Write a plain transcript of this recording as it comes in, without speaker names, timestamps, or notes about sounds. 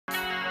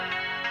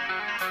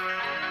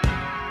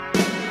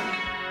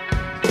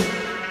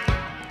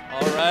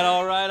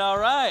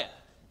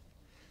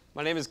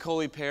My name is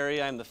Coley Perry.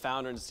 I'm the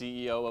founder and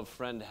CEO of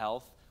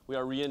FriendHealth. We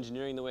are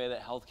re-engineering the way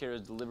that healthcare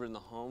is delivered in the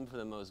home for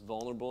the most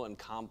vulnerable and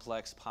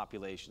complex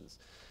populations.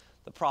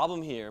 The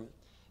problem here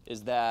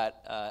is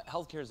that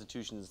healthcare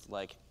institutions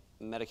like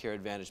Medicare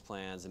Advantage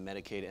plans and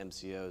Medicaid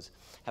MCOs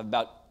have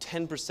about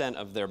 10%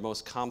 of their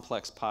most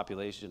complex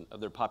population,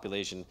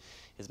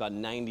 is about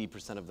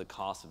 90% of the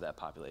cost of that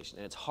population.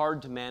 And it's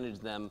hard to manage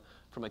them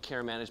from a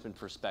care management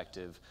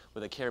perspective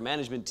with a care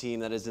management team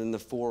that is in the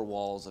four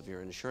walls of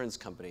your insurance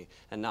company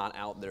and not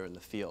out there in the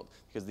field,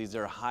 because these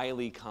are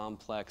highly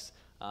complex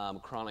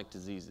chronic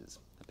diseases.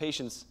 The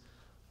patients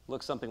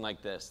look something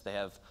like this. They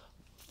have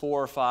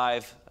 4 or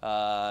 5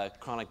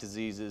 chronic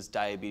diseases,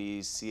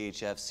 diabetes,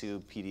 CHF,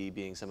 COPD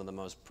being some of the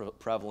most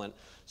prevalent,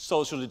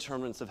 social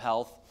determinants of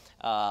health,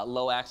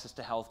 low access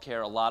to health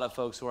care. A lot of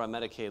folks who are on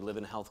Medicaid live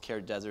in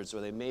healthcare deserts,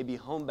 or they may be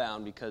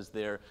homebound because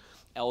they're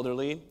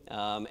elderly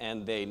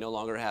and they no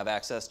longer have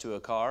access to a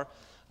car,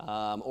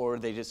 or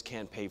they just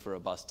can't pay for a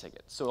bus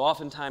ticket. So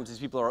oftentimes these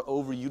people are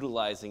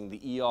overutilizing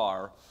the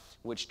ER,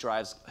 which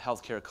drives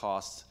healthcare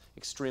costs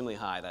extremely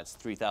high. That's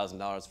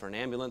 $3,000 for an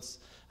ambulance,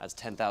 that's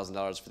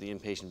 $10,000 for the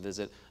inpatient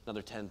visit,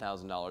 another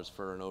 $10,000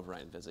 for an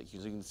overnight visit. So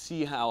you can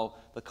see how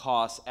the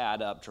costs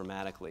add up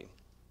dramatically.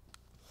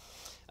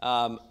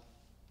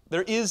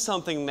 There is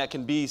something that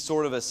can be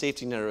sort of a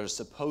safety net, or is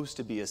supposed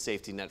to be a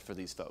safety net for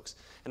these folks,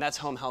 and that's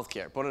home health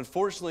care. But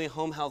unfortunately,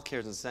 home health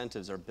care's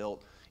incentives are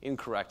built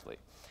incorrectly.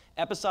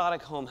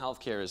 Episodic home health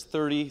care is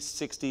 30,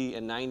 60,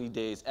 and 90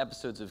 days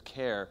episodes of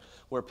care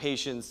where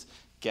patients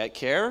get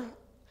care.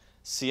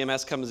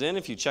 CMS comes in,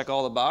 if you check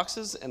all the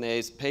boxes, and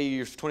they pay you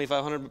your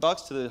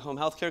 $2,500 to the home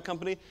health care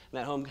company, and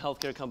that home health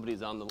care company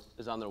is on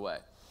their way.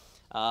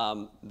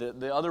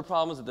 The other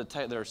problem is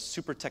that they're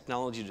super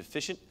technology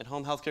deficient at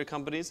home health care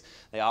companies.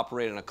 They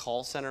operate in a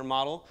call center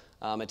model.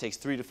 It takes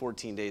 3 to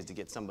 14 days to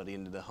get somebody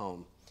into the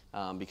home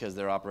because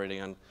they're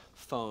operating on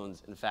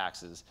phones and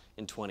faxes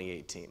in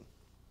 2018.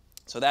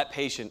 So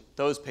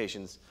those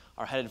patients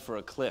are headed for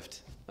a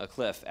cliff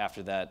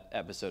after that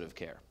episode of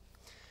care.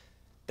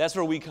 That's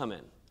where we come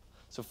in.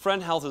 So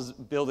FriendHealth is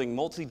building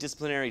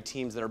multidisciplinary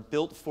teams that are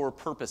built for a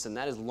purpose, and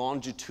that is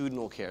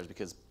longitudinal care,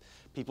 because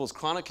people's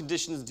chronic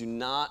conditions do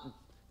not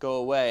go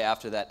away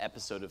after that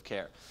episode of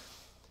care.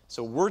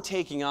 So we're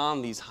taking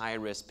on these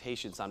high-risk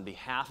patients on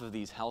behalf of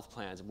these health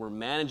plans. We're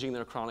managing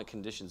their chronic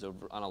conditions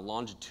on a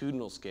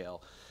longitudinal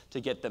scale to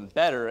get them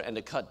better and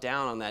to cut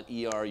down on that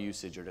ER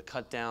usage, or to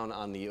cut down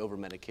on the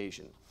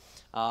over-medication.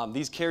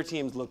 These care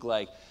teams look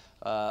like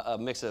a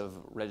mix of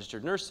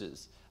registered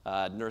nurses,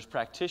 nurse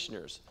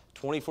practitioners,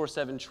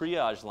 24/7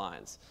 triage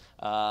lines,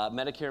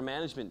 Medicare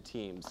management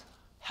teams,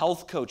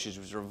 health coaches,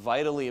 which are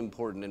vitally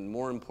important and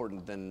more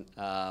important than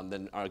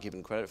are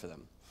given credit for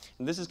them.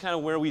 And this is kind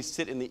of where we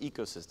sit in the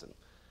ecosystem.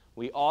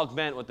 We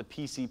augment what the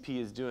PCP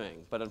is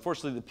doing, but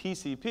unfortunately the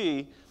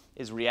PCP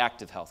is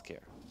reactive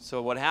healthcare.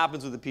 So what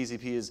happens with the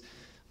PCP is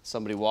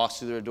somebody walks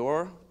through their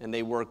door and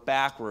they work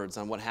backwards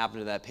on what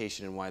happened to that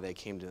patient and why they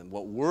came to them.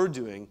 What we're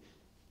doing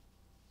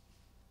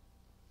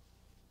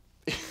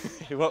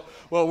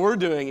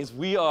is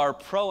we are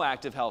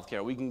proactive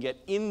healthcare. We can get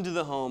into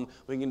the home,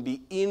 we can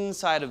be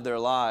inside of their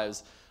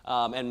lives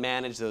and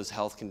manage those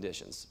health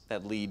conditions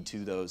that lead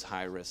to those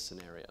high-risk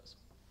scenarios.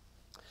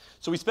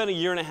 So we spent 1.5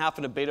 years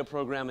in a beta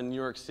program in New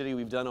York City.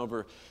 We've done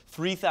over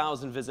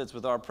 3,000 visits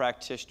with our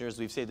practitioners.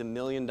 We've saved $1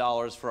 million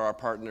for our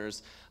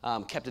partners,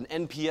 kept an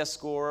NPS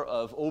score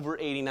of over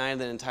 89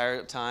 the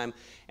entire time,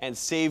 and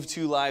saved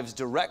 2 lives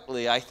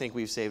directly. I think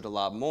we've saved a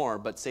lot more,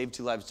 but saved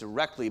 2 lives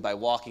directly by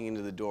walking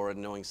into the door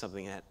and knowing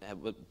something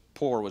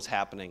poor was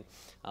happening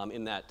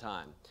in that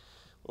time.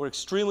 We're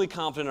extremely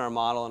confident in our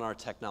model and our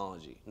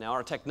technology. Now,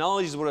 our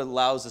technology is what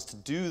allows us to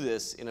do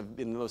this in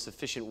the most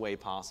efficient way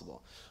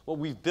possible. What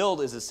we've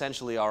built is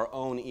essentially our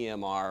own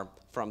EMR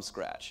from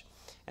scratch.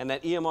 And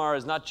that EMR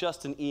is not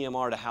just an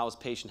EMR to house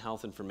patient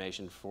health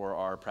information for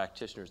our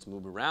practitioners to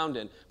move around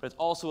in, but it's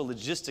also a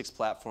logistics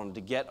platform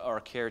to get our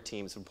care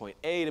teams from point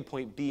A to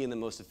point B in the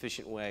most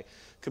efficient way,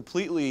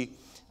 completely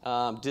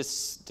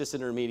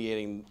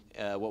disintermediating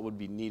what would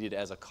be needed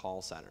as a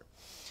call center.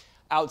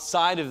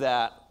 Outside of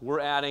that,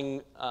 we're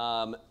adding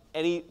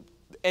any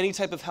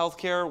type of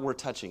healthcare, we're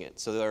touching it.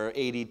 So there are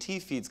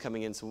ADT feeds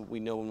coming in, so we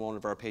know when one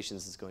of our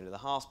patients is going to the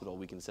hospital,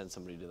 we can send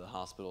somebody to the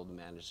hospital to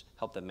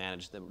help them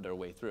manage their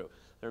way through.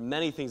 There are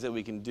many things that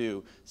we can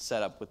do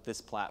set up with this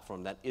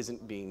platform that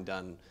isn't being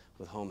done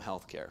with home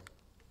healthcare.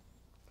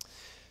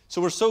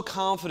 So we're so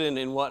confident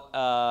in that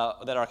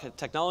our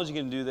technology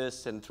can do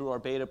this, and through our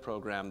beta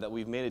program, that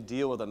we've made a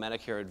deal with a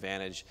Medicare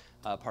Advantage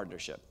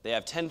partnership. They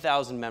have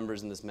 10,000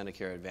 members in this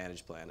Medicare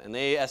Advantage plan, and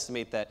they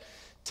estimate that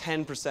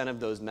 10% of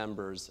those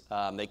members,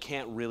 they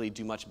can't really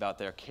do much about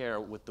their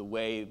care with the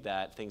way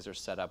that things are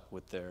set up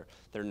with their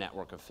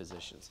network of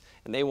physicians.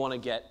 And they want to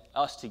get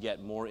us to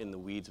get more in the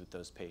weeds with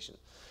those patients.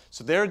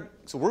 So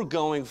we're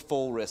going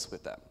full risk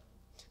with them.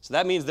 So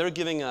that means they're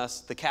giving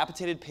us the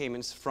capitated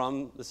payments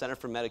from the Center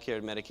for Medicare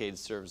and Medicaid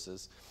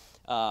Services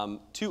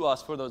to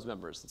us for those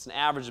members. It's an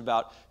average of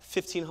about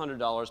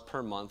 $1,500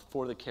 per month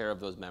for the care of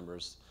those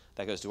members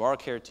that goes to our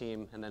care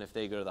team, and then if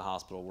they go to the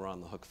hospital, we're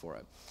on the hook for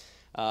it.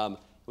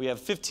 We have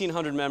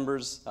 1,500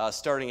 members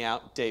starting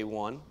out day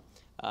one,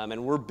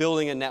 and we're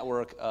building a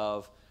network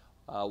of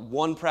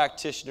one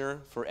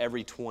practitioner for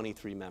every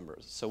 23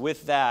 members. So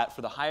with that,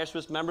 for the highest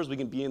risk members, we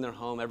can be in their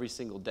home every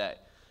single day.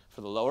 For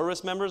the lower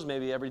risk members,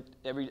 maybe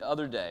every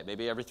other day,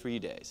 maybe every 3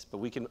 days. But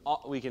we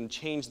can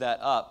change that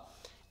up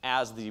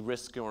as the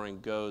risk scoring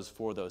goes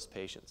for those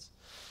patients.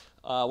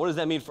 What does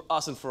that mean for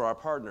us and for our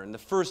partner? In the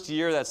first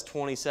year, that's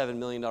 $27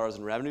 million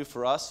in revenue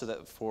for us, so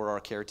that for our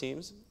care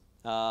teams.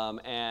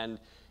 And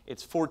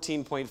it's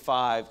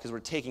 14.5, because we're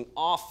taking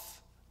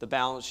off the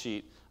balance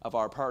sheet of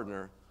our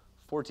partner,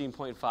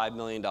 $14.5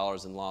 million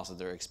in losses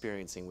they're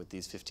experiencing with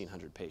these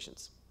 1,500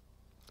 patients.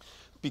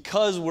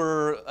 Because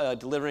we're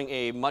delivering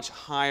a much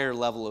higher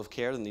level of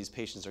care than these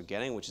patients are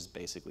getting, which is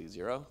basically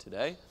zero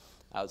today,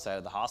 outside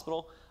of the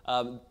hospital,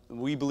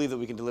 we believe that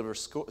we can deliver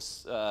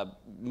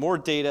more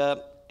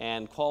data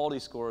and quality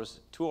scores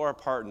to our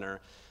partner.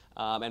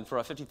 And for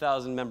a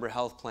 50,000 member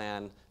health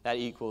plan, that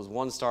equals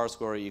 1 star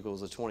score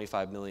equals a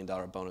 $25 million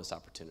bonus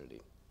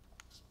opportunity.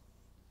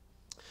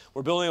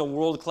 We're building a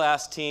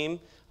world-class team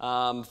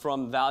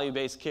from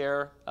value-based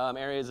care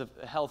areas of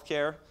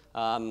healthcare,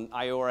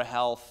 Iora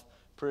Health,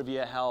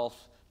 Privia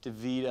Health,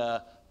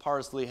 DaVita,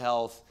 Parsley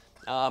Health,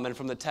 and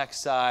from the tech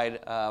side,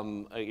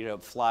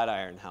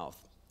 Flatiron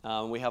Health.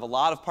 We have a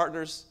lot of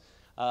partners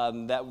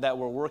that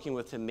we're working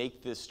with to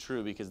make this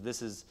true, because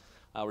this is,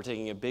 we're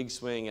taking a big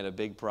swing at a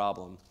big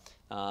problem,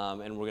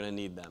 and we're going to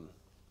need them.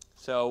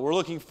 So we're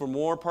looking for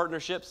more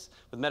partnerships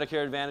with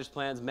Medicare Advantage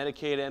plans,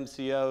 Medicaid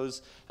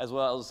MCOs, as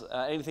well as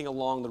anything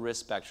along the risk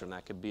spectrum.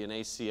 That could be an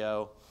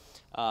ACO.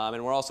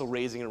 And we're also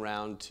raising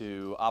around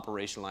to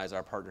operationalize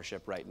our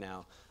partnership right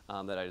now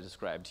that I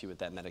described to you with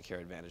that Medicare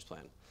Advantage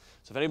plan.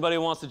 So if anybody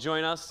wants to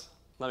join us,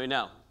 let me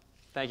know.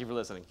 Thank you for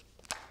listening.